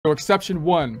So exception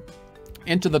 1,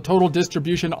 enter the total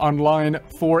distribution on line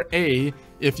 4A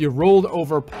if you rolled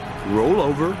over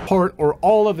part or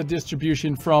all of the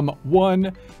distribution from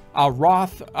one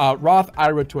Roth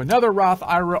IRA to another Roth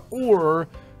IRA, or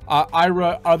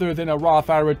IRA other than a Roth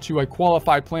IRA to a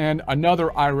qualified plan,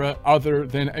 another IRA other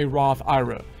than a Roth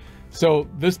IRA. So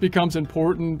this becomes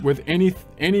important with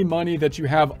any money that you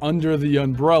have under the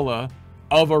umbrella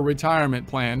of a retirement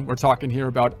plan. We're talking here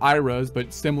about IRAs,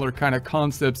 but similar kind of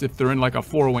concepts if they're in like a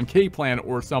 401k plan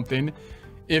or something.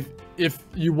 If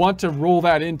you want to roll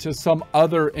that into some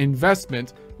other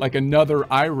investment, like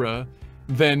another IRA,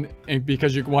 then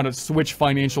because you want to switch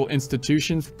financial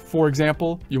institutions, for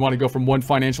example, you want to go from one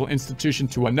financial institution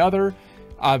to another,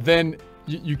 then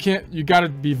you got to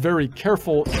be very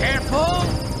careful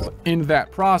in that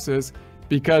process,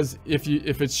 because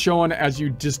if it's shown as you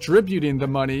distributing the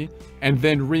money and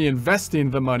then reinvesting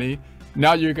the money,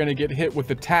 now you're going to get hit with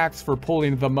the tax for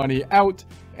pulling the money out,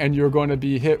 and you're going to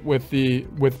be hit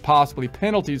with possibly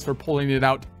penalties for pulling it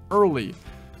out early.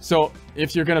 So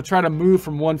if you're going to try to move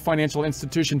from one financial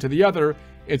institution to the other,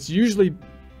 it's usually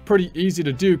pretty easy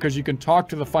to do, because you can talk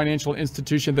to the financial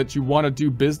institution that you want to do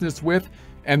business with,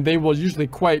 and they will usually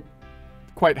quite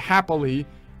happily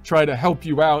try to help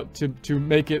you out to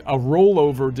make it a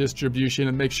rollover distribution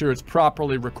and make sure it's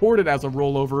properly recorded as a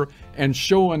rollover and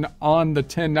shown on the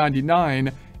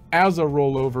 1099 as a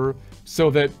rollover,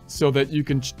 so that you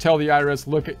can tell the IRS,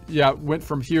 look, yeah, it went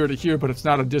from here to here, but it's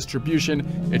not a distribution.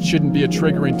 It shouldn't be a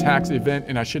triggering tax event,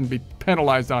 and I shouldn't be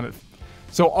penalized on it.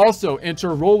 So also enter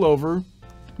rollover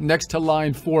next to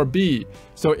line 4B.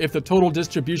 So if the total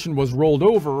distribution was rolled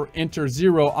over, enter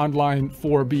 0 on line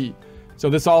 4B. So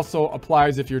this also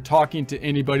applies if you're talking to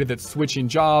anybody that's switching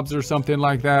jobs or something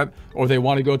like that, or they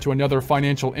want to go to another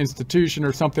financial institution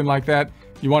or something like that.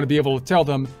 You want to be able to tell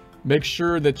them, make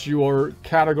sure that you are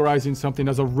categorizing something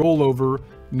as a rollover,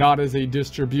 not as a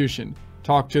distribution.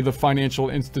 Talk to the financial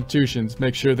institutions,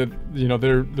 make sure that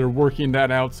they're working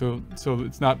that out, so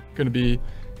it's not going to be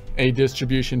a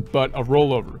distribution but a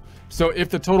rollover. So if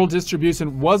the total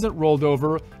distribution wasn't rolled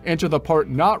over, enter the part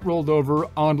not rolled over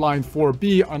on line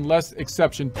 4B unless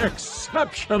exceptional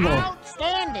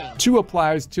 2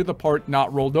 applies to the part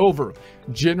not rolled over.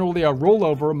 Generally, a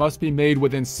rollover must be made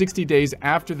within 60 days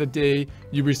after the day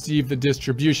you receive the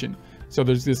distribution. So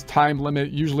there's this time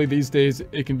limit. Usually these days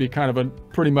it can be kind of a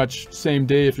pretty much same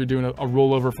day if you're doing a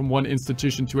rollover from one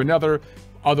institution to another.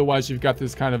 Otherwise, you've got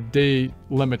this kind of day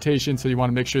limitation, so you want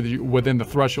to make sure that you're within the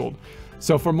threshold.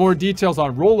 So for more details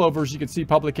on rollovers, you can see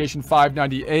publication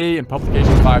 590A and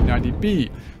publication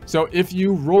 590B. So if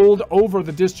you rolled over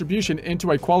the distribution into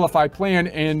a qualified plan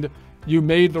and you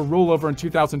made the rollover in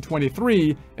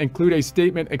 2023, include a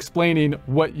statement explaining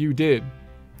what you did.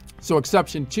 So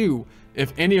exception 2,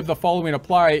 if any of the following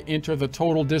apply, enter the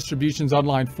total distributions on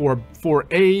line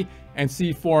 4A and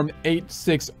see form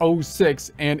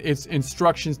 8606 and its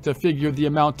instructions to figure the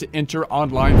amount to enter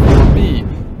on line 4B.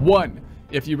 1.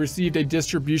 If you received a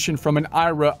distribution from an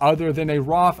IRA other than a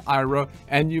Roth IRA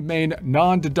and you made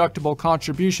non-deductible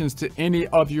contributions to any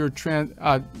of your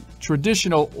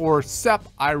traditional or SEP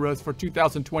IRAs for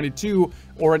 2022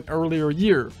 or an earlier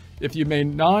year. If you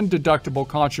made non-deductible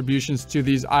contributions to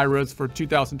these IRAs for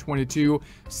 2022,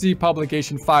 see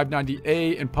publication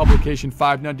 590A and publication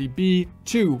 590B.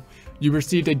 2. You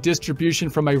received a distribution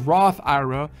from a Roth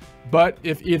IRA, but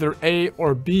if either A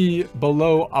or B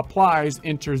below applies,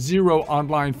 enter 0 on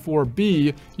line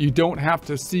 4B. You don't have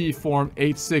to see form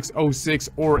 8606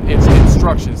 or its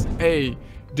instructions. A,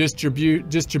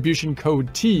 distribution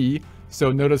code T. So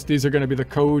notice these are going to be the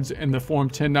codes in the form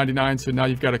 1099. So now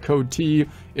you've got a code T.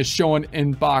 It's shown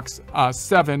in box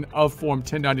 7 of form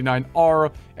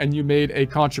 1099R, and you made a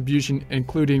contribution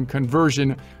including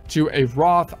conversion to a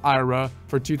Roth IRA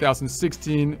for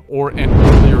 2016 or an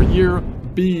earlier year.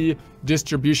 B,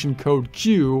 distribution code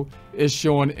Q is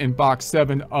shown in box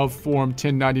 7 of form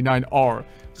 1099R.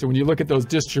 So when you look at those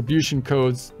distribution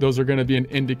codes, those are going to be an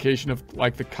indication of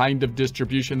like the kind of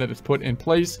distribution that is put in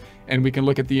place. And we can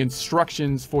look at the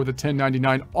instructions for the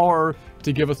 1099R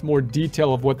to give us more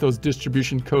detail of what those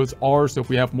distribution codes are. So if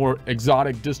we have more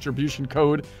exotic distribution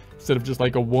code, instead of just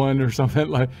like a 1 or something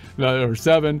like that, or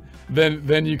 7, then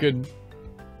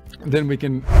we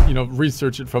can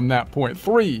research it from that point.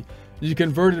 3, you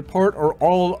converted part or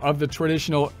all of the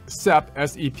traditional SEP,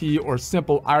 SEP, or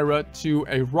simple IRA to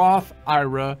a Roth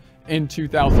IRA in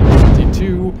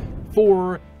 2022.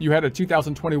 4, you had a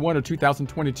 2021 or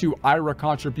 2022 IRA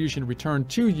contribution returned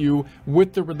to you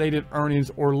with the related earnings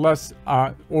or less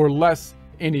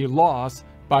any loss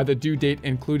by the due date,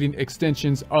 including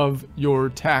extensions of your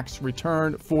tax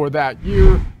return for that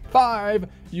year. 5,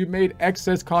 you made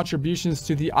excess contributions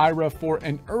to the IRA for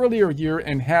an earlier year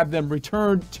and had them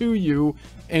returned to you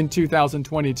in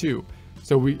 2022.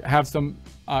 So we have some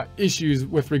issues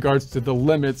with regards to the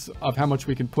limits of how much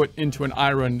we can put into an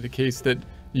IRA in the case that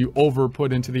you over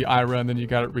put into the IRA and then you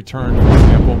got it returned, for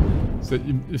example.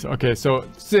 So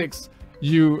 6,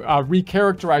 you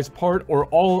recharacterize part or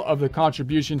all of the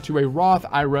contribution to a Roth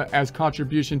IRA as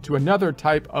contribution to another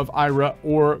type of IRA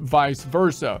or vice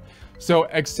versa. So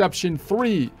exception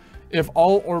 3, if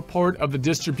all or part of the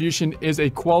distribution is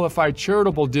a qualified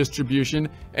charitable distribution,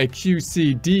 a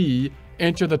QCD,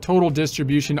 enter the total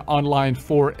distribution on line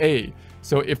 4A.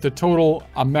 So if the total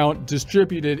amount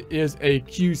distributed is a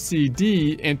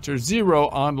QCD, enter 0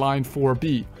 on line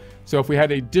 4B. So if we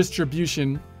had a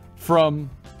distribution from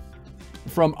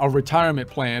a retirement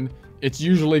plan, it's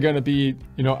usually going to be,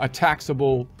 a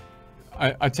taxable,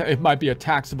 it might be a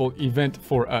taxable event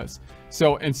for us.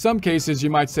 So in some cases you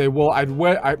might say, well,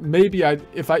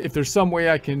 if there's some way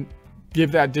I can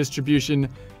give that distribution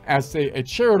as, say, a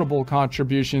charitable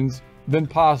contributions, then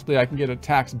possibly I can get a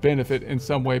tax benefit in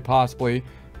some way, possibly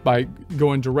by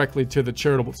going directly to the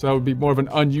charitable. So that would be more of an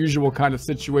unusual kind of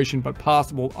situation, but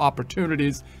possible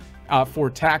opportunities for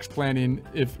tax planning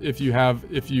if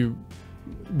you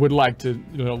would like to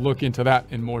look into that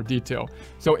in more detail.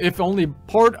 So if only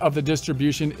part of the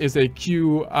distribution is a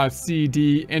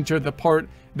QCD, enter the part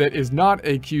that is not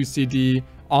a QCD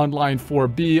on line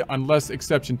 4B. Unless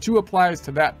exception 2 applies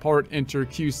to that part, enter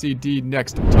QCD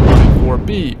next to line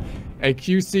 4B. A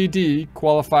QCD,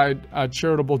 qualified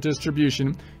charitable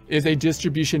distribution, is a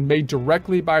distribution made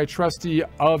directly by a trustee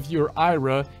of your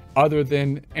IRA other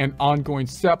than an ongoing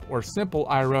SEP or simple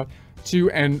IRA to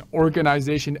an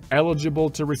organization eligible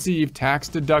to receive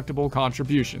tax-deductible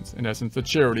contributions, in essence a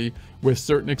charity, with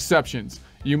certain exceptions.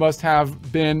 You must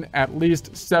have been at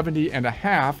least 70 and a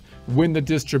half when the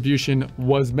distribution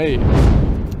was made.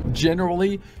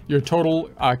 Generally, your total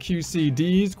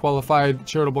QCDs, qualified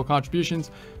charitable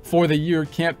contributions, for the year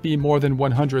can't be more than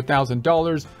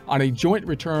 $100,000. On a joint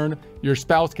return, your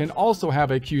spouse can also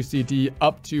have a QCD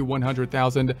up to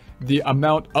 $100,000. The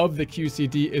amount of the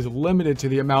QCD is limited to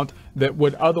the amount that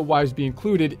would otherwise be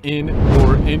included in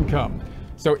your income.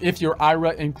 So if your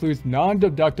IRA includes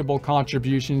non-deductible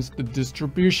contributions, the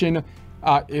distribution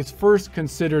is first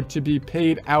considered to be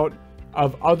paid out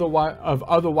of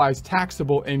otherwise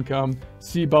taxable income.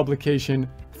 See publication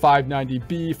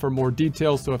 590B for more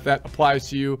details. So if that applies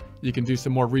to you, you can do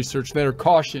some more research there.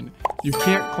 Caution: you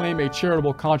can't claim a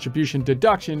charitable contribution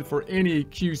deduction for any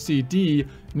QCD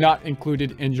not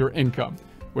included in your income,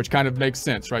 which kind of makes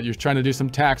sense, right? You're trying to do some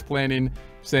tax planning,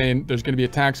 saying there's going to be a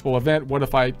taxable event. What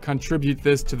if I contribute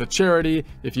this to the charity?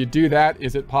 If you do that,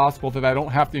 is it possible that I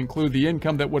don't have to include the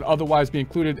income that would otherwise be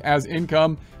included as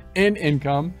income in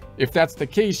income? If that's the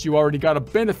case, you already got a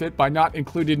benefit by not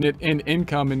including it in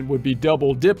income and would be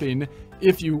double dipping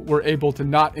if you were able to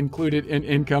not include it in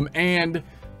income and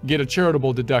get a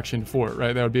charitable deduction for it,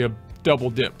 right? That would be a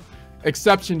double dip.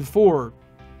 Exception 4,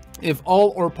 if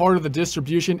all or part of the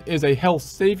distribution is a health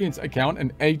savings account,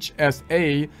 an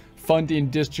HSA funding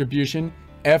distribution,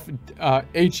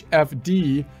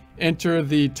 HFD, enter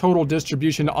the total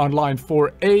distribution on line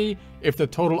 4A. If the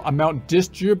total amount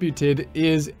distributed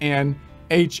is an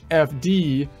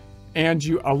HFD and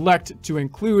you elect to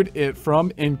include it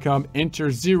from income,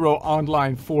 enter 0 on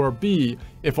line 4B.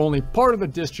 If only part of the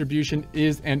distribution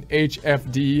is an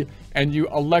HFD and you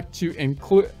elect to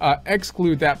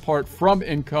exclude that part from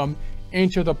income,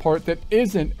 enter the part that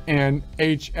isn't an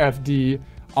HFD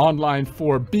on line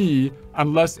 4B.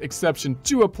 Unless exception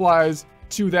 2 applies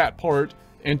to that part,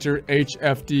 enter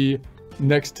HFD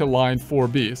next to line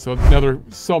 4B. So another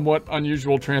somewhat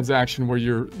unusual transaction where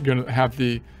you're going to have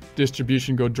the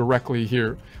distribution go directly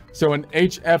here. So an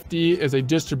HFD is a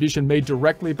distribution made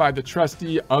directly by the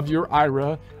trustee of your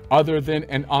IRA other than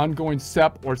an ongoing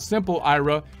SEP or simple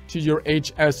IRA to your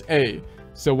HSA.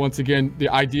 So once again, the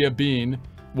idea being,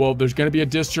 well, there's going to be a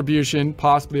distribution,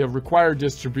 possibly a required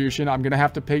distribution. I'm going to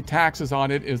have to pay taxes on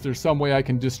it. Is there some way I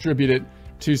can distribute it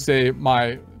to, say,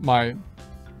 my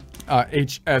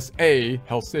HSA,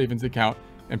 health savings account,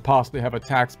 and possibly have a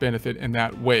tax benefit in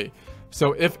that way?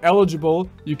 So if eligible,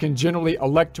 you can generally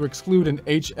elect to exclude an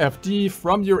HFD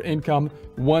from your income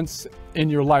once in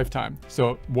your lifetime.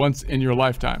 So once in your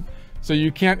lifetime. So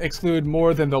you can't exclude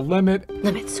more than the limit.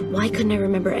 Limits. Why couldn't I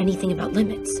remember anything about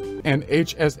limits? An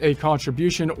HSA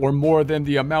contribution or more than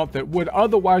the amount that would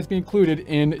otherwise be included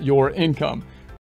in your income.